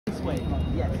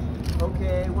Yes.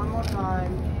 Okay, one more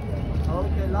time.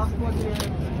 Okay, last one here.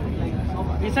 Thank you so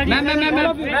much.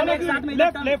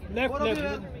 Left.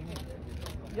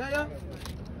 Yeah.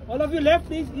 All of you left,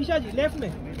 please. Isha ji, left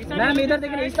में. Ma'am इधर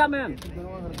देखिए Isha ma'am.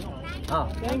 हाँ.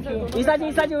 Thank you. Isha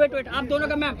ji wait आप दोनों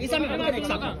का ma'am Isha ma'am एक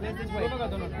साथ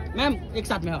ma'am एक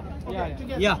साथ में हाँ.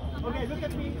 या.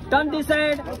 Turn this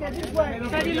side.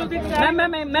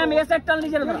 मैम ये साइड टर्न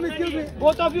लीजिए ना.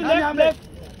 Both of you left.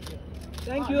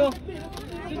 Thank you.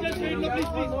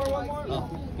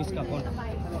 किसका कौन?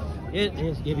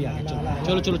 ये भी आ गया.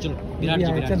 चलो विराट जी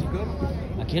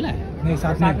अकेला है नहीं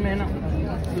साथ में है ना.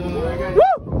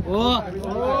 ओ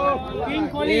किंग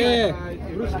कोहली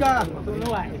रुस्का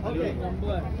दोनों आए.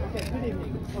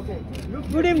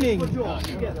 Good evening.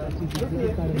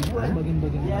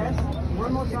 Yes.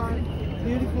 One more time.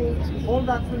 Beautiful. Hold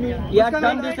that for me. या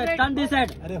टर्न दिस साइड.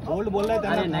 अरे होल्ड बोल रहा है.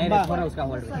 अरे नहीं रे थोड़ा उसका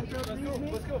hold.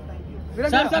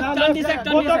 Sir turn this side.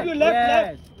 Both of you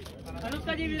left.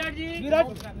 Anushka जी विराट जी विराट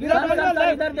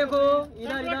इधर देखो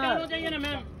इधर हो जाइए ना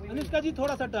मैम. अनुष्का जी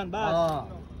थोड़ा सा टर्न बस.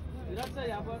 विराट सर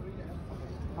यहाँ पर.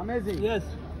 Amazing.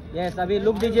 यस अभी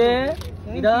लुक दीजिए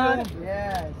इधर.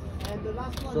 Yes. And the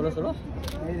last one. Solo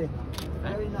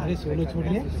अरे सोलो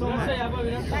छोड़िए.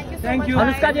 Thank you.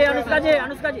 अनुष्का जी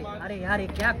अरे यार ये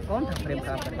क्या कौन था फ्रेम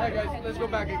खराब कर.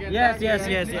 Yes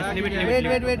limit.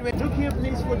 Wait. Look here,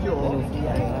 please, for Joe.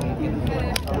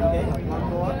 Okay. One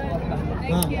more.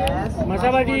 Yes.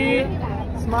 Masaba ji.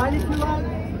 Smile if you like.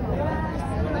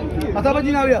 Thank you. Masaba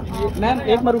जी ना भैया. मैम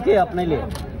एक बार रुकिए अपने लिए.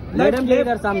 मैडम जी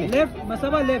इधर सामने. Left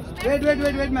Masaba left.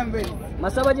 Wait, ma'am. Wait.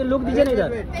 Masaba जी लुक दीजिए ना इधर.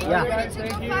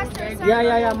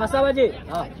 या मसाबा जी.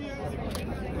 हाँ.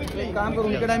 काम करो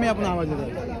उनके टाइम में अपना आवाज देता है.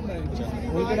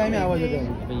 उनके टाइम में आवाज देता है.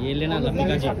 ये लेना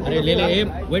लंबिका जी. अरे ले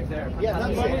वेट.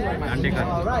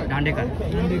 डांडे कर.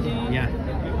 या.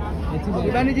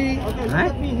 Ambani ji. हैं?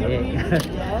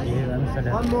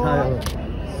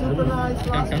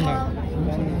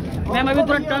 मैम अभी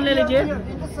थोड़ा टर्न ले लीजिए.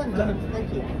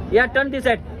 या टर्न दिस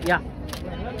साइड. या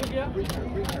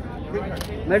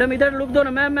मैडम इधर लुक दो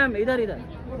ना. मैम इधर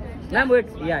मैम वेट.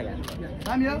 या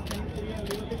I'm here.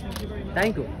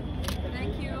 Thank you.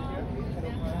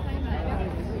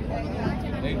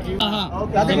 हाँ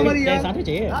साथ में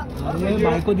चाहिए.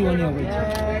 भाई को दीवानी हो गई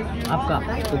आपका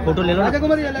तो फोटो ले लो.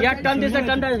 या टर्न दिस साइड.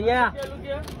 या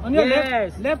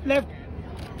लेफ्ट.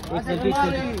 एक सेल्फी.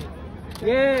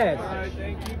 Yes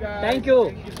thank you.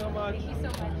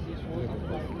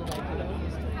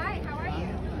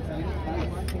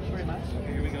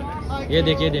 ये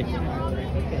देख ये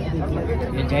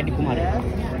जय कुमार है.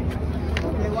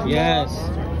 यस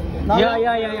या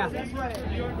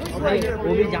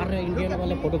वो भी जा रहे हैं इंडियन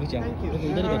वाले फोटो खींचा.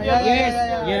 इधर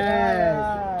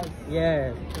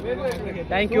यस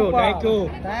थैंक यू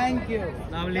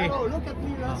लवली.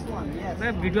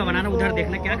 मैं वीडियो बनाना उधर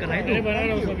देखना क्या कर रहा है. बना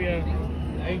रहा हूँ सब यार.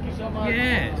 Thank you so much.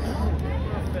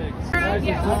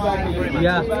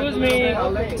 Yeah. Excuse me.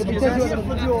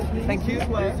 Thank you.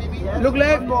 Look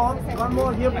left. One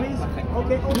more here, please.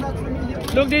 Okay, hold that for me.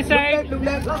 Look this side. Look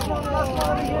left. Last one.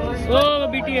 Oh,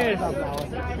 BTS.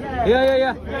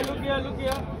 Yeah. Look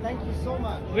here. Thank you so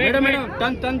much. Madam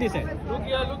turn this है. Look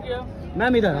here.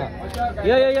 Ma'am इधर.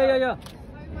 या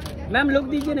ma'am look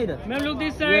दीजिए ना इधर. Ma'am, look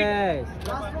this side. Yes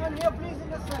Last one here, please, in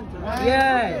the center.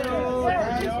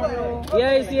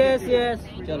 Yes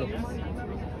चलो.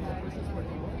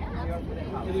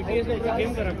 BTS का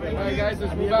game कर रखा है. Alright, guys,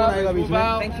 let's move out.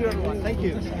 Thank you, everyone. Thank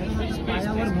you.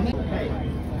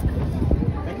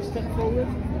 Can you step forward?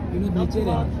 नीचे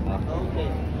रहे. Okay.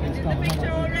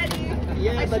 Picture already.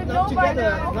 Yeah, I but should not know by together.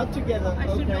 now. Not together. I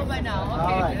should know by now. Okay.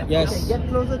 Alright. Yes. Okay, get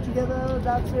closer together.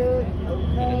 That's it.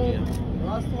 Okay.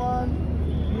 Last one.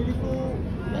 Beautiful.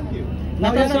 Thank you.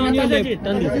 Natasha on your left.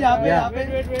 Turn this. यहाँ पे.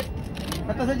 Wait.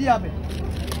 Natasha जी यहाँ पे.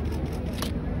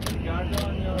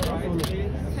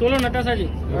 Solo Natasha जी.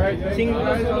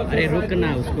 Single. अरे रुकना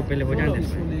उसको पहले हो जाने दे.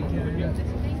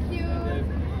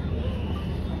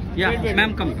 या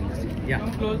मैम कम. या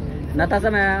नताशा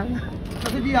मैम.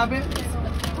 नताशा जी यहाँ पे.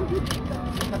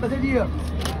 नताशा जी here.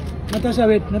 Natasha,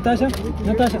 wait. Natasha.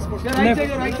 Your right side,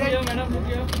 your right side.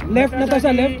 Left,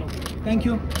 Natasha, left. Thank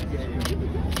you.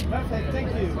 Perfect. Thank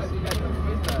you.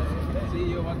 See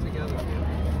you once together.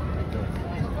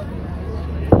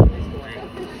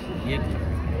 ये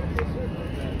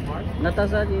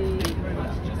नताशा जी.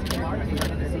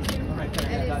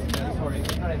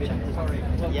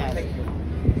 Yes.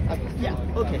 Yeah.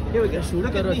 Okay. Here we go.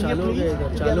 Look at me here,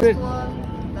 please. चलो.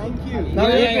 Thank you.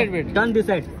 Wait. Turn this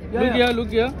side. Look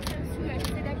here.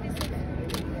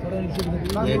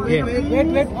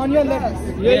 Wait. On your left.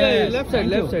 Yeah. Left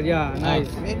side. Yeah.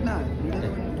 Nice. Wait now.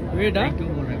 Wait, Thank you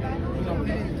बोल रहे हैं.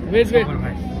 Wait.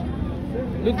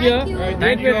 Look here.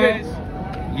 Thank you.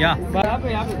 Yeah. यहाँ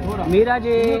पे थोड़ा. मीरा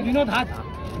जी. विनोद हाथ.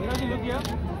 Meera ji look here.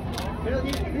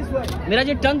 Meera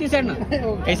ji turn this side ना.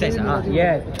 ऐसा ऐसा. हाँ ये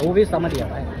वो भी समझ गया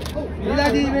भाई. मीरा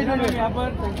जी वेट यहाँ पर.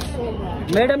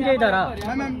 मैडम जी इधर हाँ.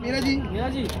 मैम मीरा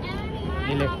जी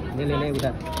ले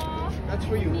उधर. That's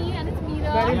for you.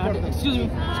 Excuse me.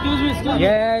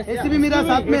 Yes. ऐसे भी मीरा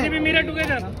साथ में. भी मीरा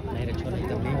together. नहीं रे छोड़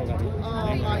इधर नहीं होगा.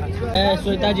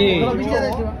 श्वेता जी.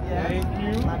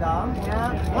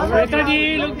 श्वेता जी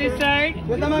look this side.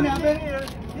 Shweta ma'am यहाँ पे.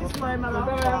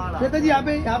 श्वेता जी यहाँ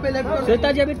पे लेफ्ट.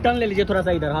 श्वेता जी अभी टर्न ले लीजिए थोड़ा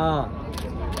सा इधर. हाँ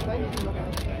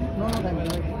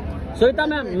श्वेता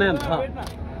मैम हाँ.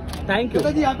 Thank you.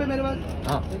 श्वेता जी यहाँ पे मेरे पास.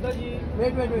 हाँ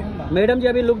वेट. मैडम जी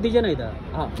अभी लुक दीजिए ना इधर.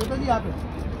 हाँ श्वेता जी यहाँ पे.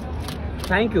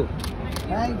 Thank you.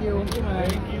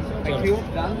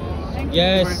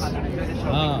 यस.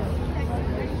 हाँ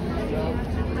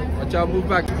अच्छा move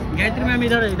back. गायत्री मैम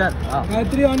इधर. हाँ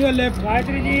Gayatri on your left.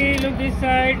 Gayatri ji look this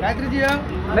side. Gayatri ji यहाँ.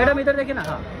 मैडम इधर देखिए ना.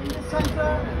 हाँ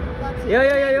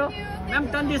यो ma'am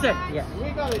turn this side.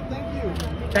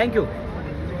 Thank you.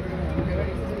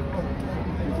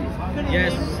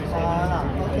 Yes.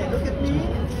 Okay, look at me.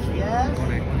 Yes.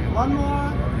 One more.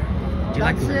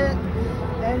 That's it.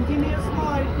 And give me a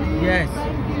smile, please. Yes.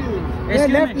 Thank you.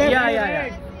 Left. Yeah.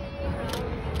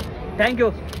 Thank you.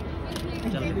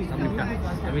 चलो सब निपटा.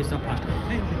 अभी सब fast.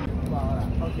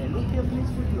 Okay, look here, please,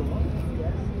 for you.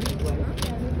 Yes.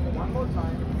 One more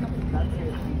time. That's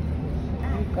it.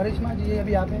 करिश्मा जी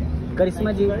अभी यहाँ पे.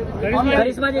 करिश्मा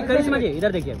जी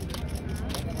इधर देखिए.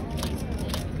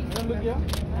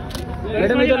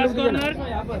 मैडम इधर लुक दीजिए ना.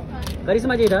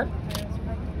 करिश्मा जी इधर.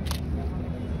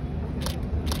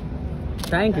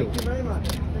 Thank you.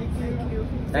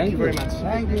 Thank you very much.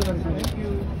 Thank you.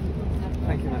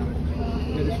 Thank you, madam.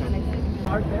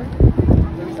 Art there.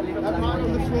 That mark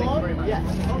on the floor? Yes.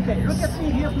 Okay, look at me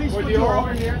here, please. For Dior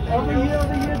over here. Over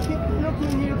here. Keep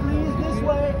looking here, please. This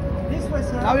way,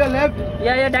 sir. Now your left.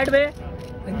 Yeah, that way.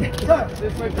 Sir.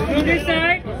 This way, Look please. this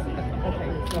side.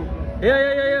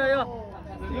 Yeah.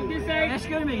 Look this side.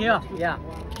 Excuse me. Yeah.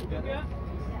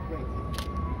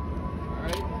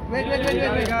 Wait.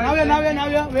 Now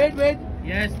you're. Wait.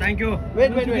 Yes, thank you. Wait.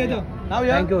 Now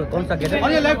you're. Thank you. कौन सा gate?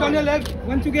 On your left.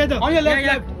 One together. On your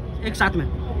left. एक साथ में.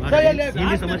 Sir, your left.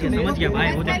 Hindi समझ गया भाई.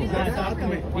 हो जाए.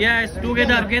 Yes,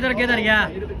 together. Yeah.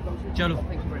 चलो.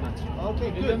 Okay,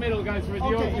 In the middle, guys, for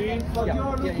Dior, please. For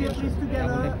Dior, look here, please,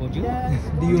 together. Yes.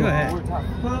 जो है.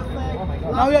 Perfect.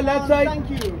 Now your left side. Thank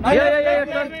you. Yeah.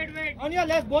 Wait. On your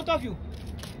left, both of you.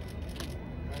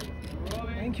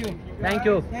 Thank you. Thank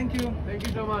you. Thank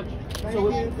you so much. So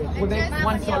will they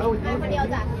one solo with you?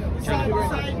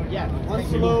 Yeah, one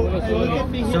solo. Look at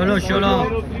me here. Solo.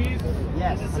 Middle, please.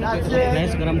 Yes, that's it.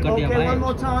 Nice गरम कर दिया Okay, भाई. one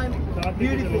more time.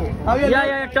 Beautiful. Now your left.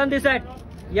 Yeah. Turn this side.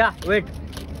 Yeah. Wait.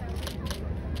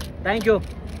 Thank you. All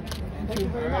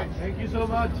right. Thank you so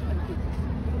much.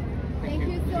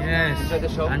 Yes.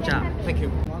 अच्छा. Thank you.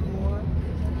 One more.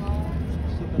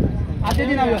 आते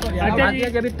जी ना. आतिया जी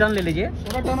अभी turn ले लीजिए.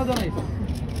 थोड़ा टर्न हो जाना.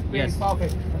 Yes.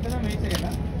 Perfect.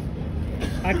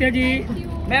 आत्या जी.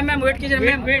 मैम वेट कीजिए.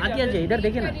 मैम आतिया जी इधर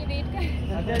देखिए ना.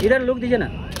 इधर लुक दीजिए ना.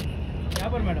 यहाँ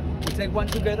पर madam. We take one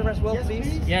together as well,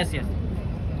 please. Yes. And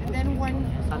then one.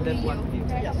 And then one.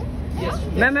 Yes.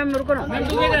 Ma'am रुको ना.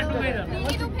 Together.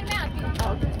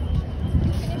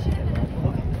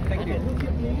 Thank you. Look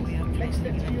at me. Next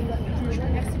step to your left.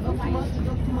 Not too much.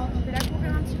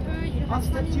 One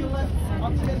step to your left.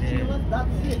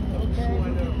 That's it. Okay.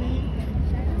 Look at me.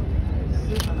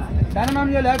 Stand on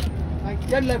your left.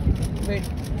 Your left. Wait.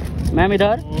 Ma'am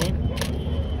इधर.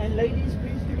 And ladies,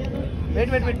 please together.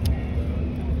 Wait.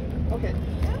 Okay.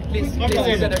 Please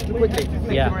together quickly.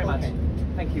 Thank Yeah. you very much.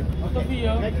 Thank you.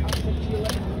 Sophia.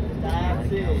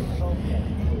 That's it.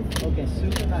 Okay,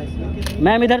 super nice. Look at me.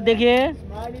 Ma'am इधर देखिए.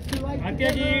 Smile if you like. आत्या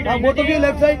जी. Now both of you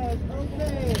left side. Okay.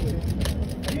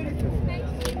 Beautiful.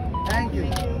 Thank you.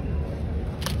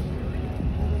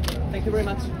 Thank you very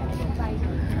much.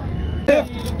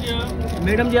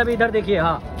 Madam जी अभी इधर देखिए.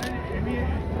 हाँ.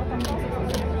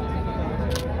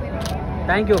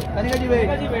 Thank you. Kanika ji, wait.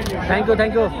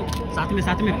 Thank you. साथ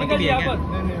में पति भी है क्या?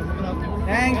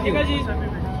 Thank you.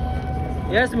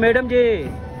 यस मैडम जी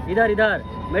इधर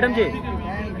मैडम जी.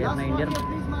 Thank you. मैं इंडियन.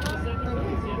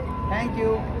 Thank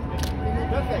you.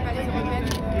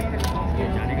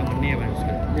 जाने का मन नहीं है भाई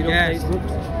उसका. यस.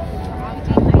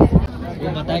 वो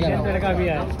बताएगा. लड़का भी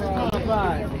है.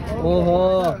 ओहो.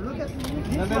 Look at me.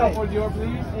 In the middle for Dior,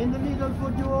 please. In the middle for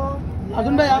Dior.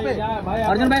 Arjun भाई यहाँ पे.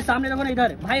 अर्जुन भाई सामने देखो ना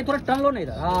इधर. भाई थोड़ा टर्न लो ना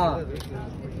इधर. हाँ.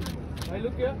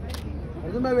 Look here.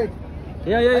 अर्जुन भाई wait.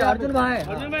 ये अर्जुन भाई.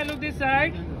 Arjun bhai, look this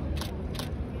side.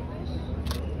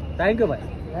 Thank you, bhai.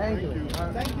 Thank you.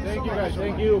 Thank you guys.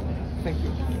 Thank you. Thank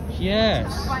you.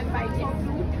 Yes.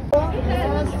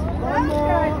 One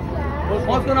more.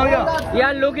 Also now here.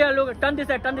 Yeah, look here, look. Turn this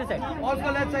side, turn this side.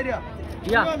 Also left side here.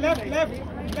 Yeah. Left.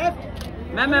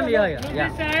 Ma'am, yeah.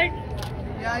 This side.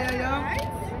 Yeah.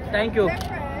 Thank you.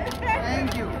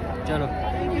 Thank you. Chalo.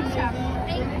 Thank you, Isha.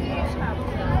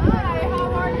 Hi,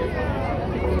 how are you?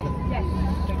 Yes.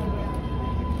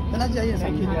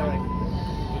 Thank you.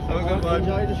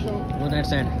 Enjoy the show. Go that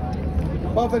side.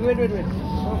 Perfect. Wait. Perfect.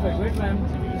 Wait, ma'am.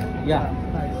 Yeah.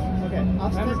 Okay.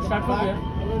 Ma'am, start from here.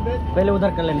 पहले उधर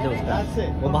कर लेने दो उसका. That's it.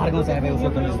 वो बाहर गांव से आया है उसको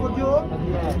कर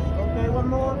Yes. Okay, one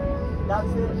more.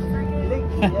 That's it.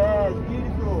 Yes,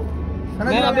 beautiful.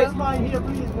 Ma'am, अभी. Smile here,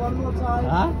 please. One more time.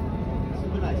 हाँ?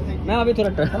 Super nice. Thank you. Ma'am अभी थोड़ा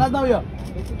turn. Tanas now here.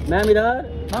 Ma'am इधर.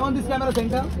 Ma'am on this camera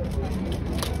center.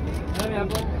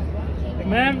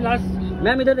 Ma'am, last.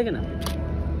 Ma'am इधर देखे ना.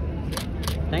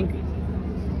 Thank you.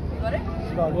 Got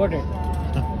it.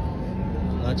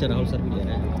 अच्छा Rahul sir भी ले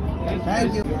रहे हैं.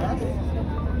 Thank you.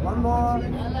 One more.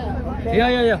 Okay.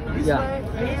 Yeah. This Yeah. way.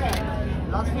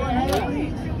 Last one here,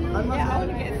 please. One more time.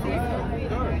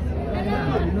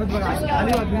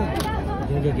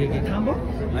 घे.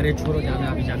 अरे छोड़ो जाने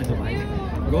अभी जाने दो भाई.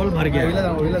 रोल भर गया.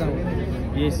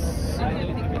 Yes.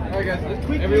 Alright guys,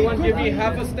 everyone give me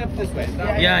half a step this way. No,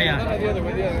 Yeah. No, the other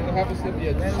way. Half a step the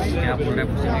other way. क्या बोल रहा है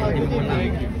मुझसे हिंदी में बोलना.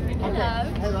 Thank you.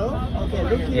 Hello. Okay,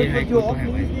 look ये here है for your कुछ है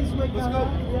भाई. please. This way, camera.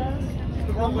 Yes.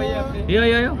 One more.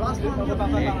 Yeah. Last one here,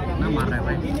 please. ना मार रहा है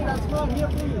भाई. Give me that smile here,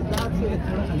 please. That's it.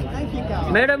 Thank you, Cal.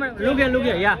 Madam, look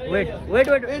here. Yeah, wait.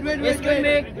 Excuse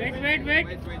me. Wait.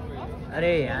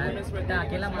 अरे यार, इतना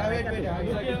अकेला मार.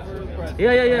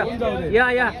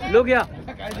 Yeah. Look here.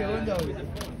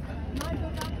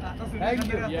 Thank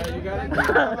you. Yeah, you got it.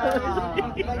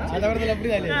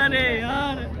 अरे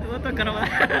यार, वो तो करवा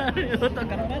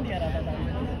दिया रहा था.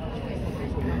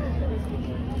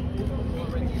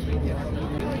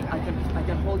 I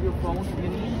can hold your phone.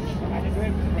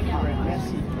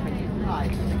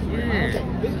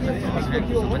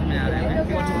 समझ में आ रहा है.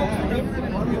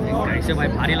 कैसे भाई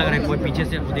भारी लग रहा है. कोई पीछे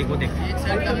से देखो.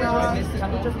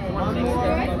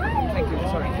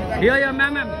 Yeah,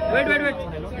 ma'am. Wait.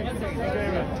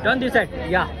 Turn this side.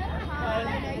 Yeah.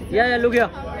 Look here.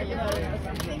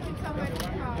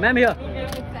 Ma'am here.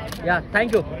 Yeah.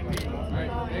 Thank you.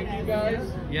 Thank you guys.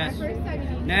 Yes.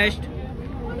 Next.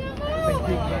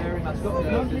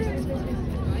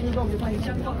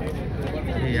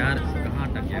 अरे यार कहाँ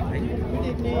अटक गया भाई.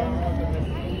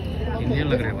 इंडियन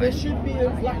लग रहा है There भाई. should be a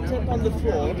black tape on the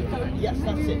floor. Yes,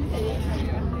 that's it.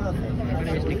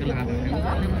 Perfect. Sticker लगा कर.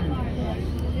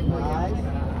 Nice.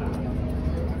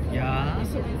 या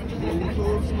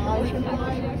Beautiful smile.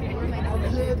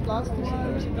 That's it. Last one.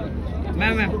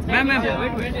 Ma'am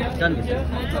wait. Done this.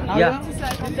 Yeah.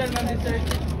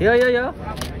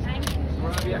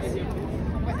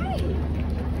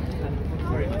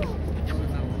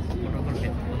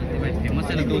 भाई फेमस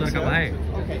है लगता उधर का भाई.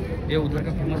 ये उधर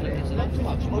का फेमस लगता है.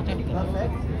 Perfect. Look at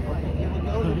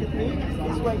me.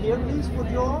 This way here, please. Put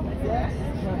your. Yes.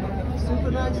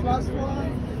 Super nice. Last one.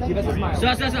 Give us a smile.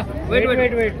 Sir. Wait.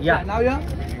 Yeah. Now here.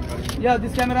 Yeah,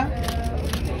 this camera.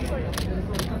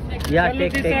 Yeah, Look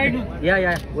this take. side.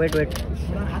 Yeah. Wait. Alright,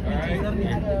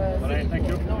 thank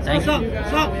you. Thank you.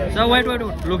 Sir, wait.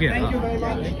 Look here. Thank you very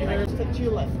much. Step to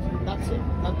your left. That's it.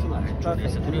 Not too much. ऐसे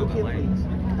Perfect. थोड़ी Look होगा here, भाई. please.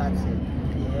 That's it.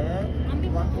 Yeah.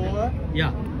 One more.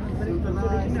 Yeah. Super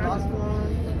nice. Last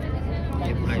one.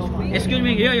 Excuse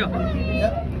me. Here. Yep.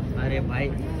 अरे भाई.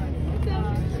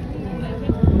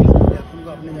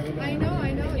 I know.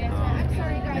 Yes. I'm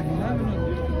sorry, guys.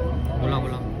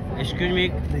 बोला. Excuse me.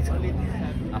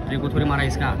 अपने को थोड़ी मारा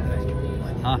इसका.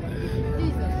 हाँ.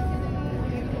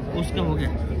 उसका हो गया.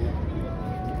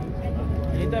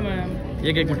 नहीं था मैम.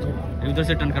 एक मिनट. उधर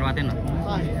से टर्न करवाते ना.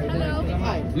 Hi.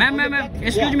 Hi. Ma'am.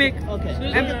 Excuse me. Okay.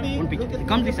 Ma'am,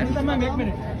 come this side. Ma'am 1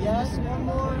 minute. Yes. One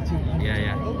more.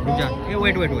 Yeah. रुक जा.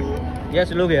 Wait. Yes,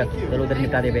 look here. चलो उधर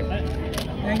निपटा दे बे.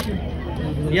 Thank you.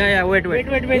 Yeah. Wait. Wait.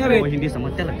 वो हिंदी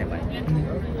समझते लगते भाई.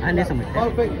 हाँ नहीं समझते.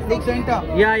 Perfect. Look center.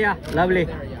 Yeah. Lovely.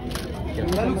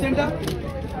 Look center.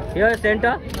 Here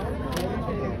center.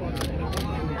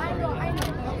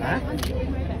 Huh?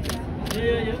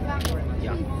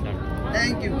 Yeah.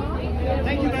 Thank you.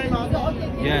 Thank you very much.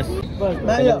 Yes.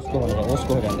 Now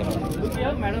उसको हो जाने दो. Look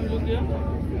here, madam. Look here.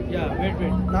 Yeah. Wait.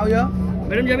 Now here.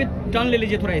 Madam जी अभी टर्न ले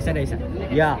लीजिए थोड़ा ऐसा.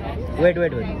 या वेट.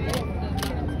 Madam,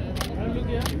 look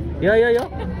here. या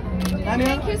And here.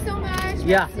 Thank you so much.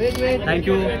 या Wait. Thank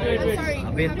you. I'm sorry. A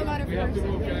We bit. have a lot of friends.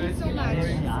 Thank you so much.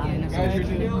 Guys, you're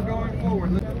still going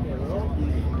forward.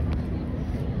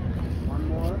 One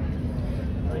more.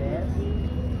 Yes.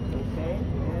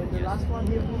 Last one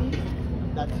here, please.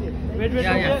 That's it. Wait, wait,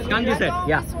 Yeah, yeah. Come this side.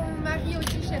 Yeah. Son mari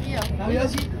aussi, chérie.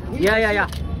 Yeah.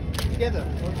 Together.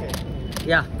 Okay.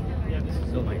 Yeah.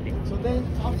 So my thing. So then,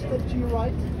 half step to your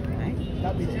right.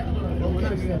 That's it.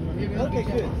 Okay,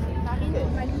 good.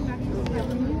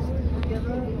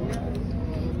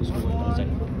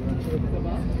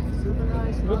 Super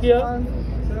nice. Look here.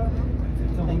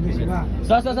 Thank you.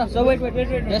 So wait.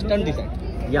 Just turn this side.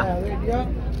 Yeah.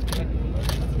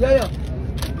 Yeah.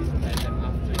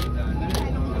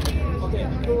 Okay,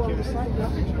 go on the side, yeah.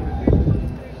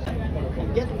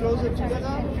 Get closer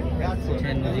together. That's it.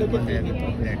 Look at me.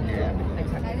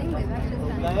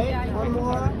 Okay, one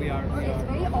more. Okay,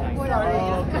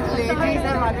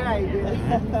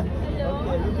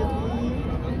 look at me.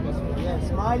 Yeah,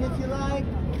 smile if you like.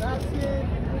 That's it.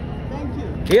 Thank you.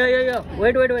 Yeah.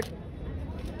 Wait.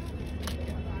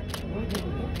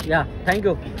 Yeah. Thank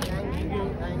you.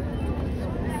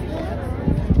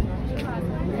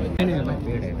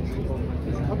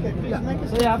 Okay, please make a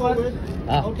step forward.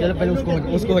 चलो पहले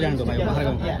उसको हो जाने दो भाई बाहर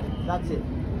का. Yeah, that's it.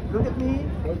 Look at me.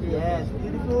 Yes,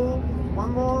 beautiful.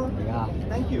 One more. Yeah.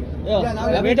 Thank you. Wait.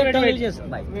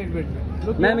 Bye. Wait.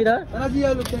 Look ma'am here. इधर.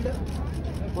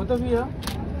 Both of you here.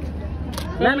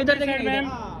 Ma'am इधर देखिए मैम.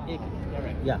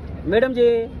 या madam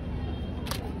ji.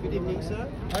 Good evening, sir.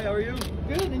 Hi, how are you?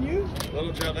 Good, and you?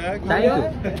 Little jet lag? Thank you.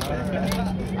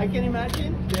 I can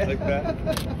imagine. Like that?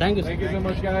 Thank you. Thank you so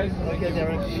much, guys. Okay,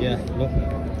 Derek. Yeah. Look.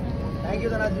 Thank you,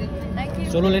 Danaji. Thank you.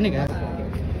 Solo लेने का.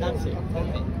 That's it.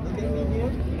 Okay. Look at me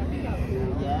here.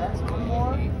 Yes, one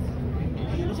more.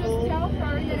 Just Beautiful. tell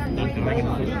her that I'm going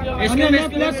Excuse me.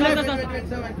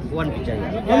 One picture.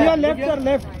 On your left, sir.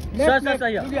 Left. Sir.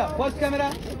 Yeah. First camera.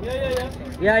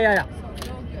 Yeah.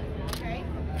 Okay.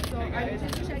 So I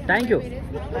just check. Thank you.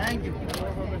 Thank you.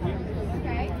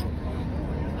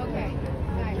 Okay.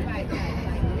 Bye.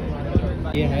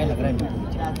 ये है लग रहा है.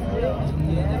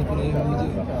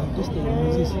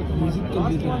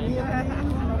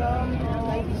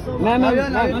 Ma'am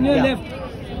On your left.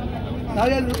 Now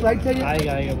you're right side.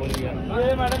 आएगा बोलिए.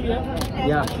 ये madam ये.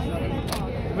 या.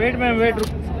 Wait, ma'am. Wait.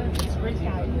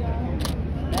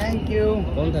 Thank you.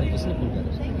 कौन था किसने फोन किया?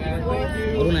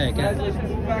 अरुण है क्या?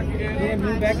 Hey,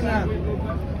 move back now.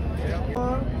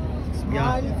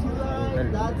 Smile if you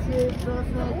like. That's it.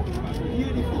 Perfect.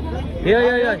 Beautiful. Thank you. Here.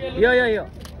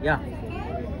 Yeah.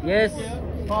 Yes.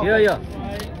 Here. Yeah.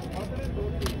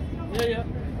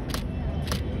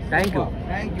 Thank you.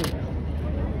 Thank you.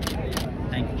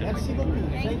 Merci beaucoup.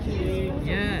 Thank you.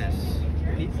 Yes.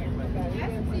 Beautiful.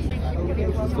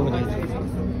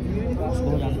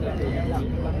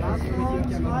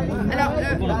 Alors,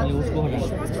 उसको je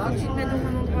pense que tu donnes un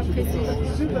endroit précis.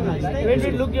 Super nice. Thank Wait,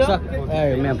 you. look here.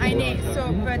 Ma'am. I need, so,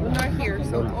 but not here.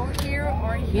 So, or here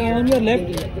or here. Yeah, on your left.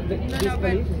 No,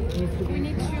 but we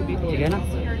need to. ठीक है ना?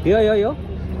 Here.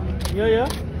 Yeah.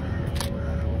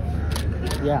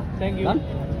 Yeah. Thank you. Done?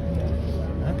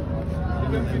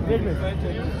 Wait.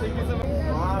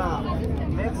 Voilà.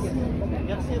 Merci.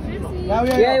 Merci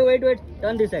infiniment. Yeah. Wait.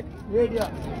 Turn this side. Wait, yeah.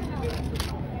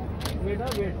 Wait.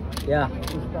 Yeah.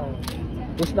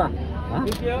 Pushpa. हाँ?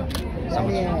 Look here.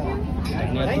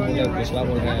 Pushpa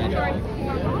बोल रहा है.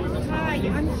 Hi,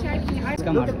 I'm checking.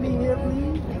 इसका Look मार. at me here,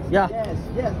 please. Yeah. Yes.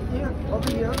 Here.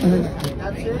 Over here.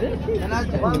 That's it. And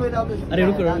that's one without the. अरे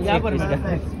रुको. यहाँ पर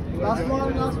Last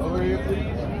one.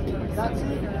 That's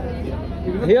it.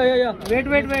 Yeah. Wait.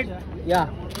 Yeah.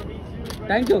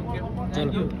 Thank you.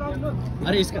 चलो.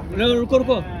 अरे इसका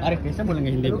रुको. अरे कैसे बोलेंगे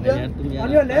हिंदी में यार तुम यार.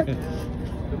 On your left.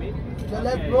 Your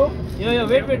left, bro. Yeah.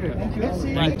 Wait. Merci.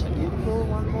 Right. Beautiful.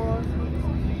 One more.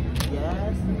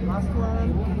 Yes. Last one.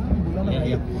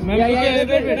 Yeah. Ma'am, Yeah.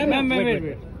 wait. Ma'am,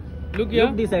 wait. Look here.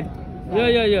 Look this side. Yeah.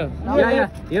 Yeah.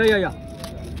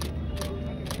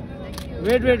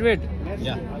 Wait.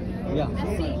 Yeah.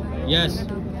 Yes.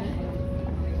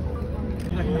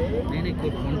 नहीं कोई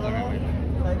phone कर रहा है.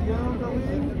 Très bien,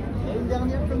 Nattawin. Et une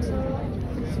dernière comme ça.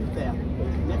 Super.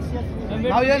 Merci infiniment.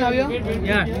 Now here.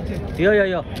 Yeah.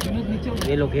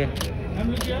 ये लोग है.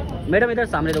 Madam इधर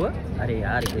सामने दो. अरे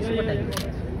यार कैसे बताएंगे.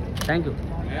 Thank you.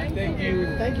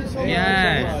 Thank you so much.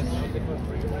 Yes.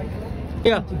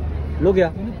 Yeah. Look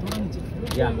here.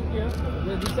 Yeah.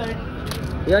 This side.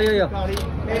 Yeah. Wait.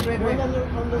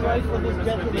 On the right for this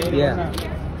gentleman. Yeah.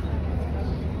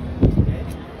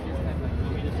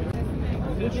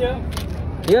 Look here.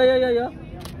 Yeah.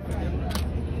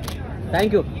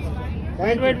 Thank you.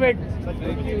 Wait.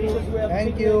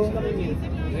 Thank you.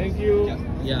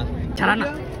 Yeah. चला ना.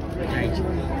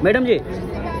 Madam जी.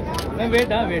 Ma'am, wait.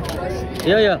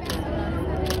 Yeah.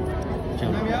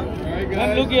 चलो. Ma'am,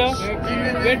 look here.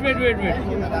 Wait.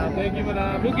 Thank you,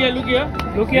 madam. Look here. Look here.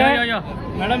 Yeah.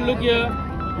 Madam, look here.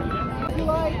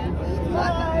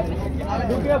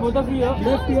 Look here, both of you here.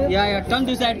 Left here. Yeah. Turn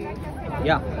this side.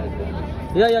 Yeah.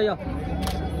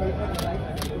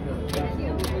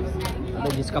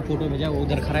 अबे जिसका photo भेजा वो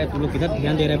उधर खड़ा है, तुम लोग किधर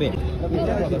ध्यान दे रहे बे?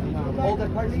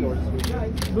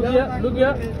 Look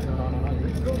here.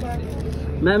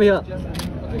 Ma'am here.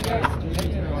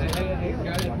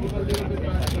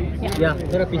 Yeah,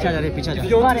 थोड़ा पीछे जा रहे.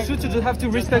 You just have to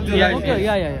respect the Yeah. Okay,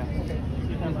 yeah.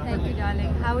 Thank you,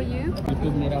 darling. How are you?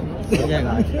 YouTube मेरा हो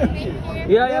जाएगा.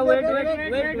 Yeah. Wait.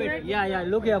 Yeah.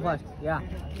 Look here first. Yeah.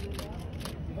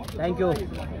 Thank you.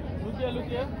 Look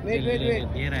here. Wait.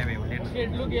 दे रहा है बे वो. Kid,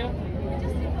 look here.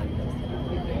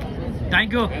 Thank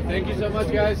you. Thank you so much,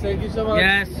 guys. Thank you so much.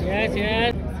 Yes.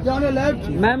 On your left.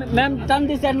 Ma'am turn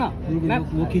this side ना. Ma'am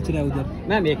वो खींच रहा है उधर.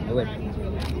 Ma'am एक wait.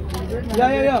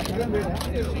 Yeah. Yeah.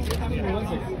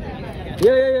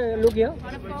 Look here.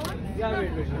 On a phone? Yeah,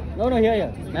 wait. No,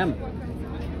 here. Ma'am.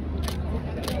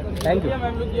 Thank you. Yeah,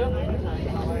 ma'am, look here.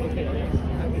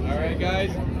 All right,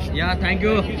 guys. Yeah, thank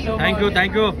you. Thank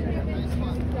you.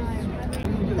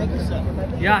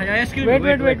 Yeah, excuse me.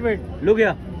 Wait. Look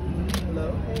here. Hello.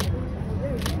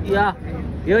 Yeah.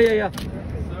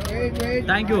 Wait.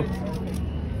 Thank you.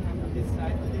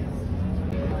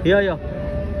 Here.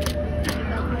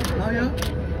 Now here.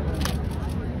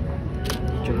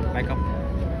 Chalo, back up.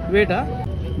 Wait, huh?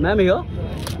 Ma'am here.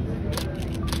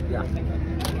 Yeah.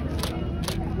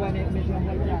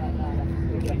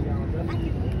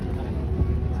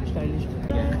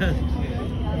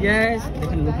 Yes.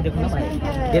 देखो ना भाई.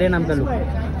 तेरे नाम का look.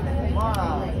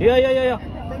 Yeah.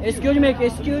 Excuse me.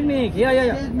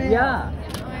 Yeah.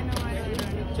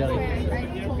 चलो.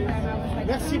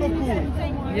 Merci beaucoup.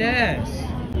 Yes.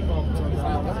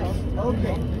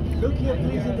 Okay. Look here,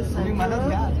 please, in the center.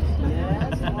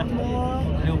 Yes, one more.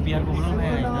 अरे PR को बोलो मैं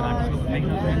इधर आर्टिस्ट को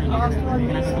Last one,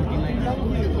 please.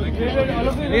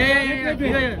 Yeah.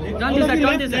 Turn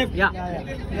this side. Yeah.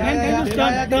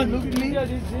 Turn. Look at me.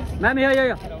 Ma'am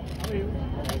here.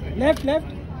 Left. All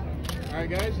right,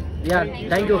 guys. Yeah.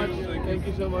 Thank you. Thank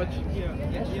you so much.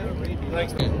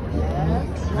 Last one.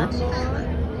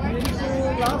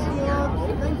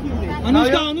 Thank you.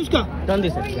 Anushka. Turn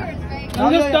this side. Yeah.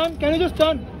 Can you just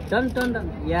turn? Turn.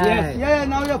 Yeah. Yeah.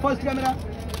 Now your first camera.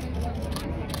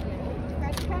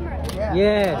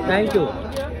 Yeah. Thank you.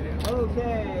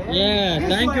 Okay. Yeah. This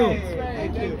Thank way. you.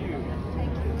 Thank you.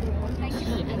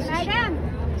 Madam.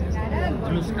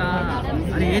 Anushka.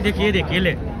 अरे ये देख ये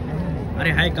ले.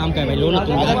 अरे हाय काम का भाई लो ना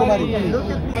तुम.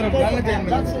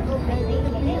 That's it.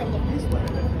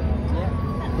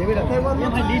 Okay, one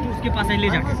more भाई लीड उसके पास ले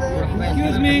जाके.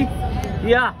 Excuse me.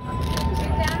 Yeah.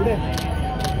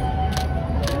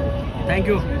 Thank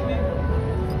you.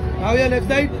 Now your left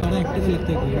side. बड़ा एक्टर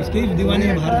लगता है. इसके दीवाने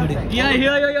में बाहर खड़े. Yeah.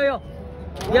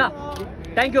 Yeah.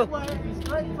 Thank you.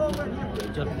 Straight forward.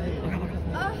 चलो.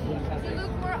 You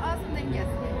look more awesome than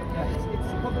yesterday.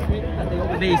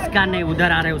 अबे इसका नहीं उधर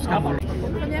आ रहा है उसका बोलो.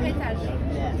 Premier étage.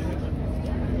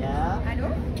 Yeah. Allô?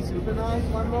 Super nice.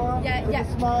 One more. Yeah. With a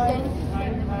smile.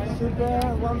 Super.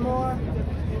 One more.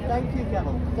 Thank you,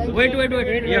 Carol. Thank you. Wait.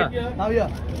 Yeah. Now here.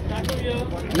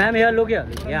 Ma'am here look here.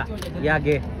 Yeah.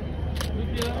 Gay.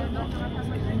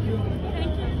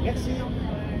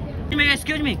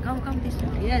 Excuse me. Come this way.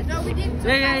 Yes. No, we did.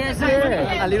 Yes. A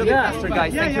little bit faster,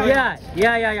 guys. Thank you. Yeah.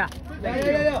 Yeah.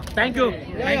 Thank you.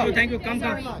 Come.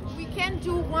 Sorry, we can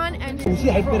do one and two. उसी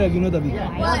height पे रह विनोद अभी.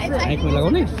 Well, it's height में लगाओ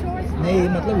नहीं. नहीं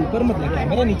मतलब ऊपर मत लगा.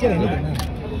 कैमरा नीचे रहने देना.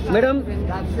 Madam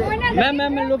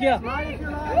ma'am look here.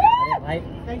 अरे भाई.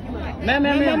 Ma'am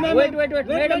wait.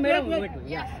 Madam.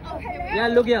 Yeah,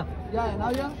 look here. Yeah. Now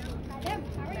here.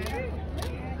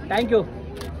 Thank you.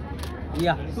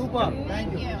 Yeah. Super. Thank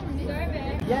you.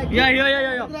 Yeah.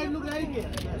 Look right here.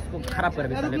 इसको खराब कर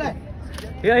Look देता right.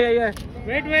 है. Yeah.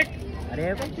 Wait. अरे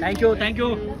thank you.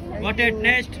 Got it.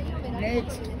 Next.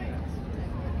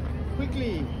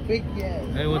 Quick, yes.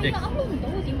 अरे वो देख.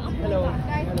 Hello.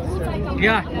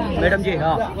 Yeah. मैडम जी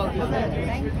हाँ.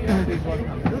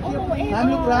 And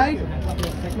look right.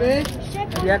 Wait.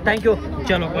 Yeah, thank you.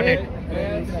 चलो got it.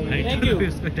 Thank you.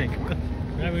 Thank you.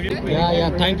 Yeah.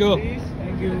 Thank you.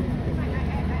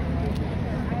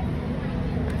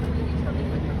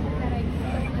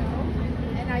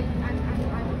 And I'm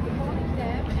calling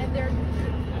them, and they're.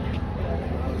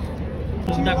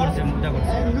 मुद्दा करते. And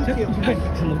look here.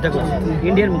 मुद्दा करते.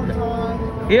 Indian मुद्दा.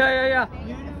 Yeah.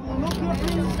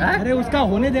 अरे उसका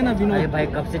होने देना विनोद. अरे भाई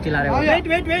कब से चिल्ला रहे हो?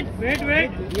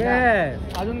 Wait. Yeah.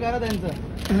 अजून करा त्यांचं.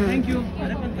 Thank you.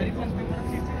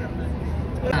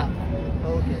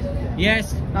 Okay.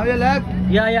 Yes. Now your left.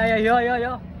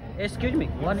 Yeah. Excuse me.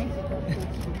 One.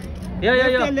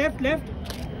 Yeah. Left.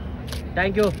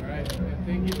 Thank you. All right.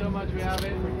 Thank you so much. We have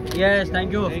it. Yes,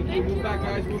 thank you. Thank you. Move back,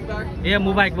 guys. Move back. ये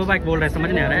move back बोल रहे हैं, समझ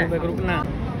नहीं आ रहा है। रुकना।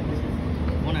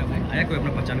 कौन है भाई? आया कोई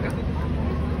अपना पहचान का?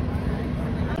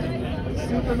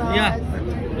 या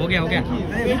हो गया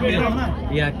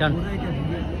या डन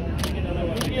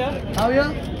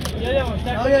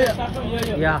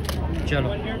या चलो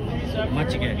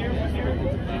मच गए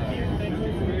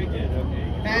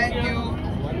Thank you.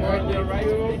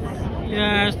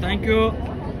 Yes thank you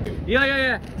या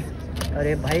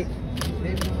अरे भाई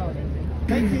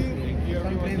Thank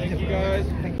you, guys.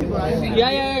 या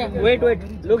वेट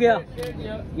लुक या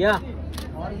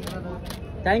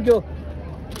thank you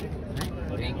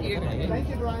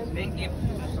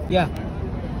Yeah.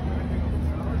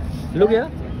 Look here.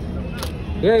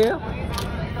 Yeah.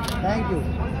 Thank you.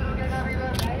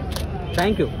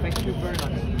 Thank you. Thank you very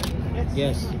much.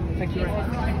 Yes. Thank you very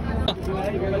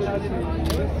much.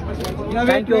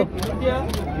 Thank you.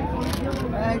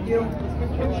 Thank you.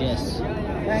 Yes.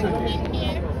 Thank you.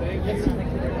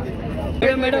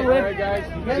 Madam, All wait. right, guys.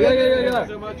 Yeah. Thank you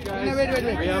so much, guys.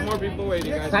 Wait. We have more people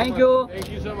waiting, guys. Thank Come on. you. Thank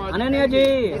you so much. Ananya ji.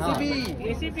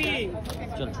 ACP.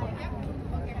 चलो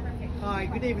Hi,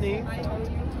 good evening.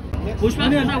 Pushpa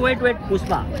wait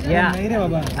Pushpa या नहीं रे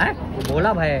बाबा हैं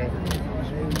बोला भाई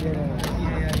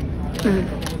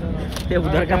ये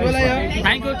उधर का बोला यार।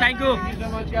 Thank you Thank you so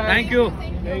much, guys.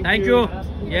 Thank you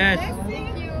yes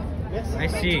I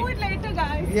C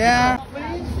Yeah.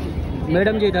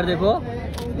 Madam जी इधर देखो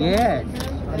yes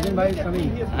Arjun bhai is coming.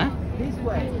 हाँ This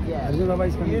way. Yeah. Arjun baba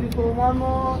is coming. Beautiful. One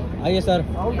more. आइए सर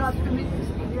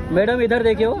मैडम इधर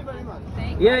देखियो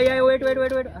ये wait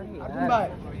Arjun bhai.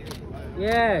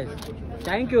 Yes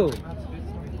thank you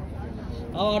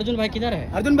और अर्जुन भाई किधर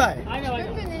है Arjun bhai.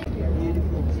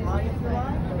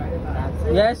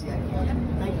 यस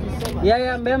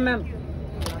या ma'am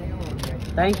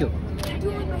thank you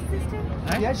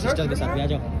Yes, sister के साथ भी आ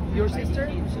जाओ Your sister?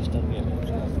 सिस्टर भी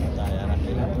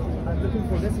I'm looking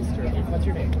for the sister. What's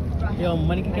your name? ये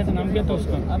अम्बानी का कैसा नाम क्या था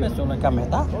उसका? अबे सोना का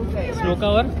मेहता Okay. श्लोका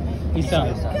और Isha.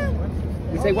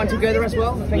 We say one together as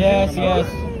well. Thank Yes.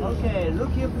 Okay,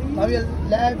 look here, please. Now your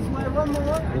left. One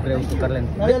more. रुक रहे उसको कर लेने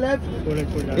Now your left.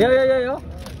 या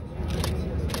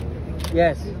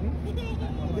yes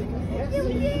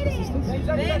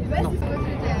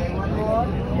One more.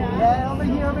 Yeah, over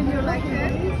here. Like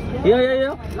this. या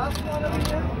Last one over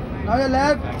here. Now your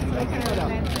left.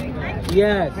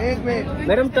 Yes Wait.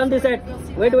 Madam turn this side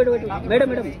wait madam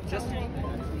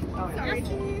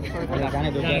जाने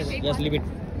दो yes leave it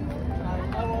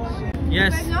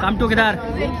yes come together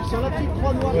Sur la petite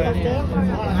croix noire par terre.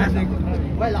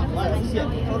 Voilà, ici.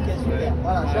 Ok, super.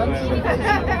 Voilà, j'ai un petit peu de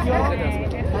question.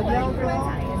 Très bien encore.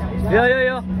 Yo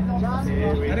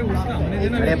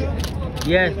Just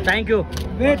yes thank you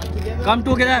wait come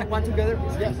together one together.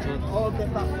 Yes. Ok,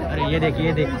 parfait. अरे ये देख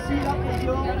Ici, la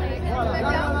pression. Voilà,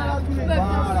 là, tous les deux.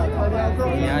 Voilà, très bien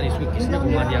encore. यार इसको किसने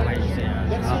घुमा दिया भाई इससे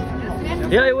Merci.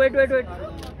 यार वेट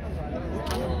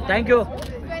थैंक यू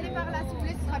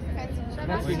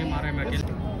कोई नहीं मारा है मैं अकेले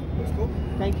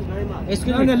Thank you very much.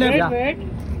 Excuse me Wait.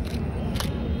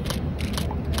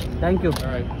 Thank you All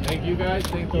right. Thank you, guys.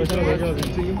 Thank you so much.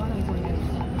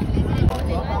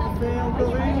 Parfait,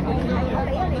 encore une.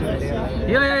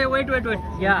 या वेट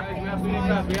या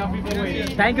We have people waiting.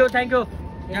 Thank you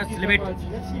yes leave it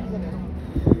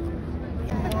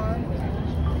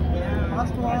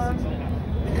Last one.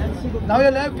 Now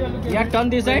your left. या turn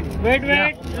this side Wait.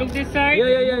 Look this side. या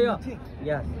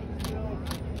yes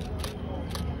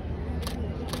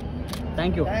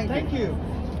thank you Thank you.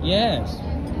 Yes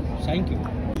thank you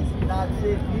That's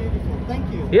it. Beautiful. Thank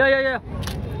you. या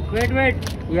Wait.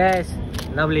 Yes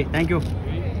lovely thank you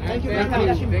Thank you. Thank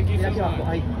you so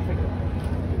much.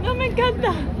 No me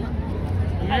encanta.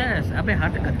 Yes अबे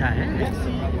हाथ गद्दा है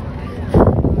Merci.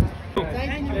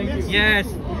 Thank you. Yes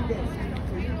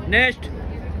next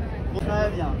Très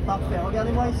bien. Parfait.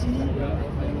 Regardez-moi ici.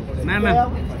 Ma'am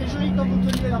C'était joli quand vous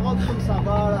teniez la robe comme ça.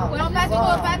 Voilà. Ouais, pas trop,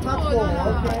 Voilà. pas trop, non,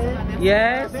 Ok.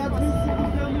 Yes Béatrice, s'il vous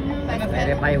plaît, au milieu.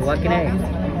 अरे भाई हुआ कि नहीं All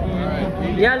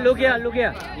right. या look here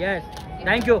yes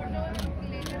thank you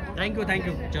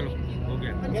चलो हो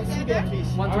गया Merci,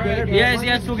 Béatrice. One together.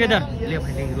 Yes together ले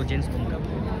भाई ले हीरो चेंज करूंगा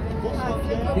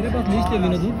तेरे पास लिस्ट है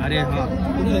विनोद? अरे हाँ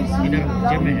इधर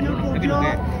जेब में है दोनों अभी रुक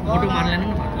गए फोटो मार लेना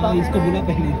ना इसको बुला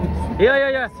पहले। या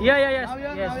yes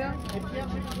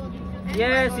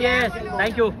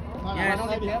thank you yes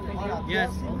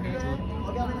yes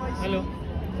Regardez-moi ici. Hello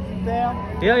Super.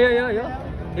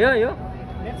 या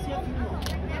Merci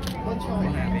infiniment. Much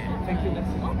fun. Thank you.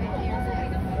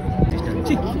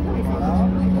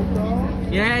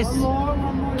 Yes. One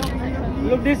more.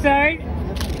 Look this side.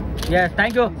 Yes.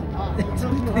 Thank you.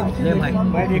 ले भाई.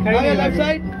 भाई देखा ही नहीं left लगा.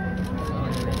 side.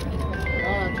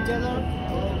 Together.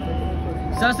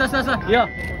 Sir. Yeah.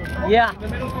 Yeah. The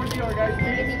middle for Dior, guys.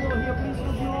 Here, please,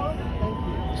 for Dior.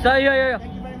 Sir, yeah.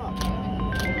 Thank you very much.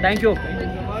 Thank you. Thank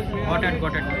you so much. Got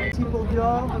it. Merci pour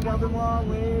Dior, regardez-moi,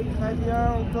 oui, très bien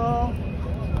encore.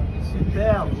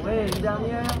 Super, oui, une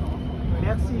dernière.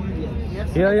 Merci Juliette.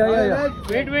 Merci. Yeah.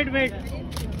 Wait. Allez,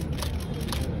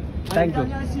 Thank you.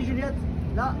 dernière ici Juliette.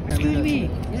 Là. Excuse me.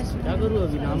 Yes.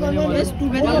 Yes,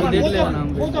 together.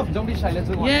 Both of Don't be shy. Let's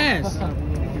do one. Yes.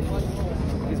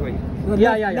 This way.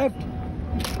 Yeah.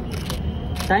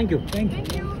 Thank you. Thank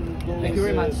you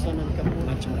very much.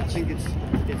 I think it's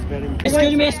very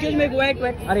important. Excuse me. Wait.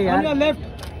 Arey yaar. On your left.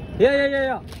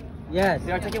 Yeah. Yes.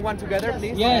 They are taking one together,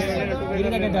 please. Yes. Together.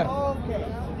 Okay.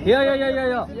 Yeah.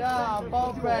 Yeah,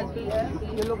 perfect. Yes.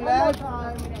 You look left.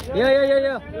 Yeah.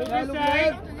 Yeah, Look look this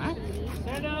side. left.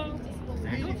 Shadow.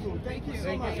 Beautiful. Thank you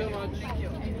so much.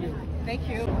 Thank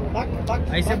you. Back.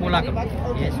 ऐसे बोला करो. Back.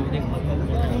 Okay. Yes.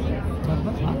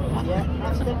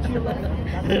 Yeah, step to your left.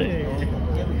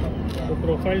 तो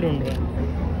profile ढूंढ रहा है.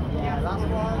 Yeah, last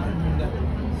one.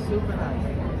 Super nice.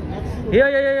 Next.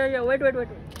 Yeah. Wait.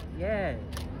 Yeah.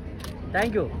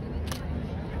 Thank you.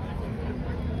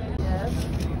 Yes.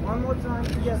 One more time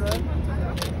together.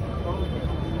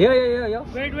 Yeah.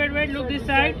 Wait. Look this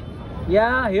side.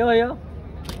 Yeah. Here.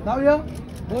 Now here.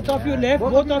 Both of you left.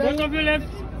 Both of you left.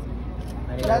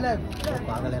 Yeah, left.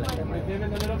 पागल है लगता है.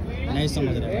 नहीं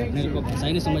समझ रहा है. मेरे को भाषा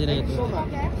ही नहीं समझ रही है तो.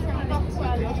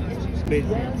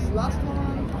 Yes, last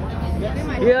one.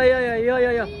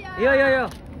 Yeah.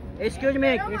 Excuse me.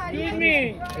 Excuse me.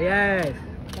 Yes.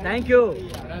 Thank you.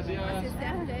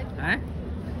 Huh?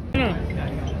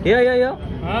 Yeah.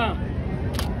 हाँ.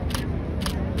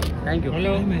 Thank you.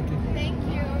 Hello. Thank you.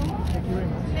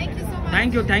 Thank you so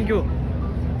much. Thank you.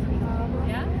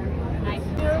 Yeah? Nice.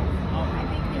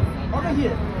 Over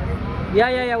here.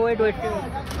 Yeah. Wait.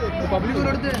 Public को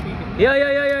लड़ते हैं.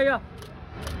 Yeah.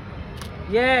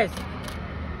 Yes.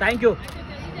 Thank you.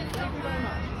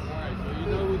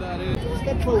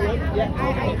 Step forward. Yeah.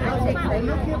 And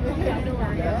look here.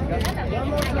 Yeah. One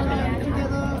more time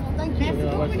together. Thank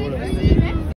you.